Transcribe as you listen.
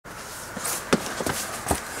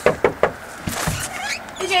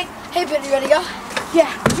Hey, Ben, you ready to go?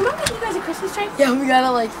 Yeah. Did you remember you guys a Christmas tree? Yeah, we got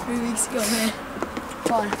it like 3 weeks ago, man.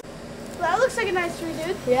 Come on. Well, that looks like a nice tree,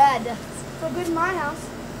 dude. Yeah, it does. Well, good in my house.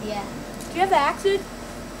 Yeah. Do you have the axe, dude?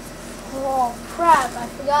 Oh, crap, I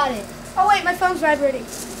forgot it. Oh, wait, my phone's vibrating.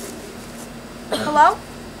 Hello?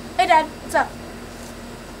 Hey, Dad, what's up?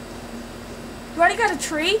 You already got a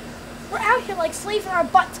tree? We're out here like slaving our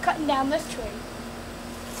butts cutting down this tree.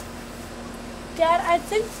 Dad, I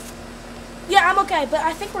think... Yeah, I'm okay, but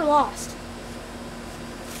I think we're lost.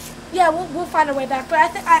 Yeah, we'll find our way back, but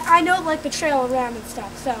I know like the trail around and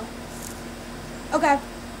stuff, so... Okay.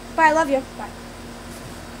 Bye, I love you. Bye.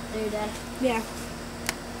 There, Dad. Yeah.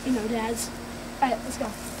 You know, Dads. Alright, let's go.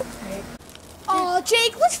 Alright. Oh,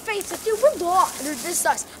 Jake, let's face it, dude, we're lost. Dude, this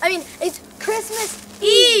sucks. I mean, it's Christmas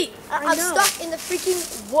Eve. Eve. I I'm know. stuck in the freaking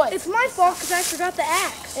woods. It's my fault because I forgot the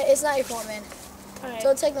axe. It's not your fault, man. Alright.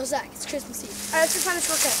 Don't take no sack. It's Christmas Eve. Alright, let's just find a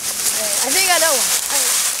shortcut. I think I know one.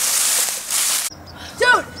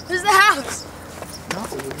 Dude, there's the house.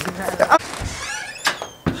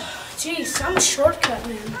 Jeez, some shortcut,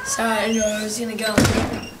 man. Sorry, I know I was gonna go.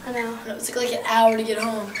 I know. It took like an hour to get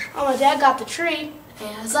home. Oh, my dad got the tree.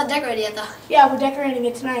 Yeah, it's not decorated yet, though. Yeah, we're decorating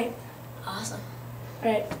it tonight. Awesome.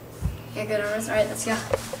 Alright. Yeah, good on us. Alright, let's go.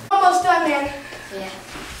 Almost done, man. Yeah.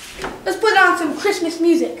 Let's put on some Christmas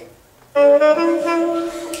music. I love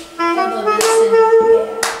this.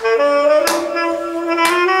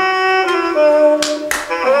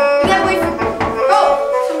 We gotta wait for...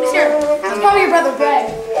 Oh, somebody's here. It's probably your brother, Greg.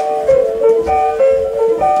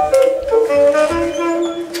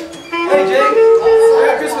 Hey Jake,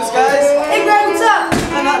 Merry Christmas guys. Hey, Greg, what's up? I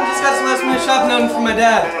just got some last minute shopping done for my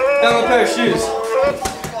dad. Got him a pair of shoes.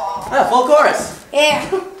 Ah, full chorus. Yeah.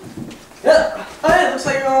 Yeah. Oh yeah, looks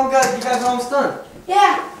like you guys are almost done.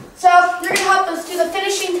 Yeah. So, you're gonna help us do the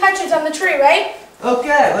finishing touches on the tree, right?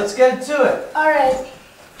 Okay, let's get to it. Alright.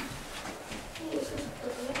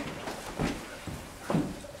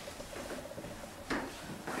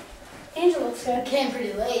 Angel looks good. Came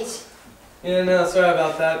pretty late. Yeah, no, sorry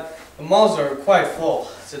about that. The malls are quite full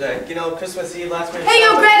today. You know, Christmas Eve, last minute Hey, yo,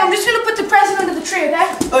 shopping. Greg, I'm just gonna put the present under the tree,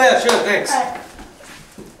 okay? Oh yeah, sure, thanks. Alright.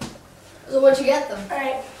 So where'd you get them?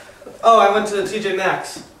 Alright. Oh, I went to the TJ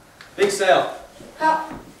Maxx. Big sale.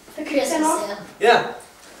 Oh, the Christmas Christmas off? sale. Yeah.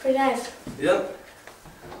 Pretty nice. Yep.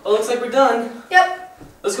 Well, looks like we're done. Yep.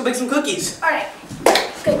 Let's go make some cookies. Alright.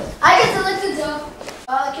 Good. I get to lick the dough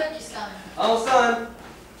while the cookies coming. Almost done.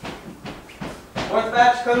 Fourth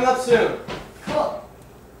batch coming up soon. Cool.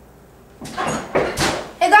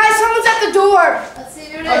 Hey, guys, someone's at the door. Let's see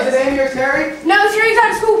who it Oh, is is. it Amy or Terry? No, Terry's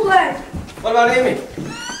at a school play. What about Amy?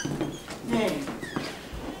 Hey,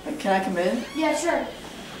 can I come in? Yeah, sure.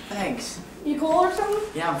 Thanks. You cold or something?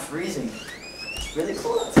 Yeah, I'm freezing. It's really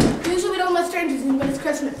cool outside. Usually we don't let strangers in, but it's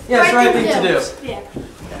Christmas. Yeah, it's the right thing to do. Yeah.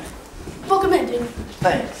 Welcome in, dude.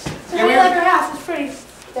 Thanks. So Yeah, how do you we're- like our house? It's pretty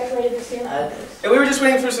decorated this year. Hey, we were just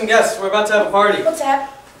waiting for some guests. We're about to have a party. What's that?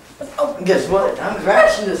 Oh, Guess what? I'm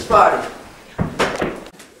crashing this party.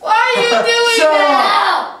 why are you doing Shut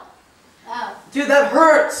that? Ow. Ow. Dude, that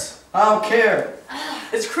hurts. I don't care.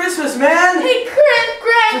 It's Christmas, man. Hey, Greg!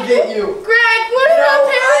 Forget you. Greg, what You did our know, I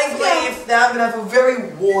parents do? believe that I'm gonna have a very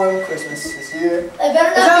warm Christmas this year. I better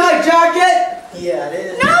Is that not my jacket? Yeah, it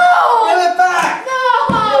is. Give No! it back. You know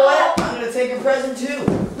No! what? I'm gonna take a present too.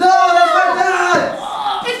 No, that's my dad.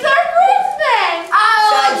 It's our Christmas!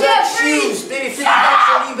 Besides that, free. shoes, maybe $50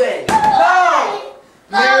 on eBay. No.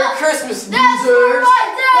 Merry Christmas, That's for losers. my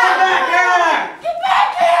Get dad! back here. Get back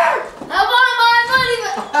here! I want my money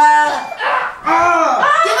back! Ah.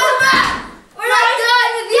 Give it back! We're not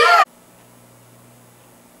done with you!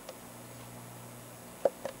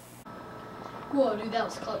 Whoa, dude, that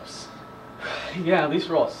was close. Yeah, at least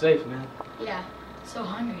we're all safe, man. Yeah, so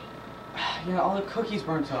hungry. Yeah, all the cookies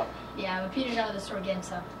burnt up. Yeah, but Peter's out of the store getting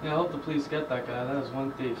some. Yeah, I hope the police get that guy. That was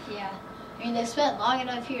one thief. Yeah. I mean, they spent long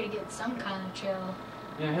enough here to get some kind of trail.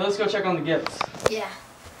 Yeah, hey, let's go check on the gifts. Yeah.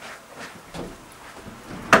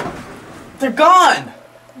 They're gone.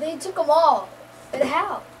 They took them all. But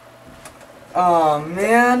how? Oh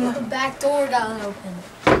man. The back door got open.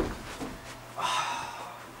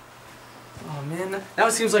 Oh man. Now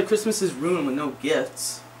it seems like Christmas is ruined with no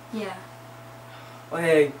gifts. Yeah. Well,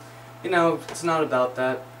 hey, you know, it's not about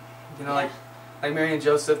that. You know, like Mary and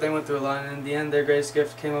Joseph, they went through a lot, and in the end, their greatest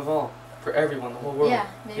gift came of all. For everyone, the whole world. Yeah,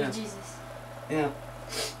 maybe Yeah. Jesus. Yeah.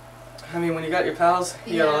 I mean, when you got your pals,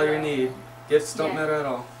 you got all you Yeah. need. Gifts don't Yeah. matter at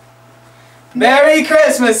all. Merry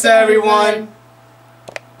Christmas, everyone!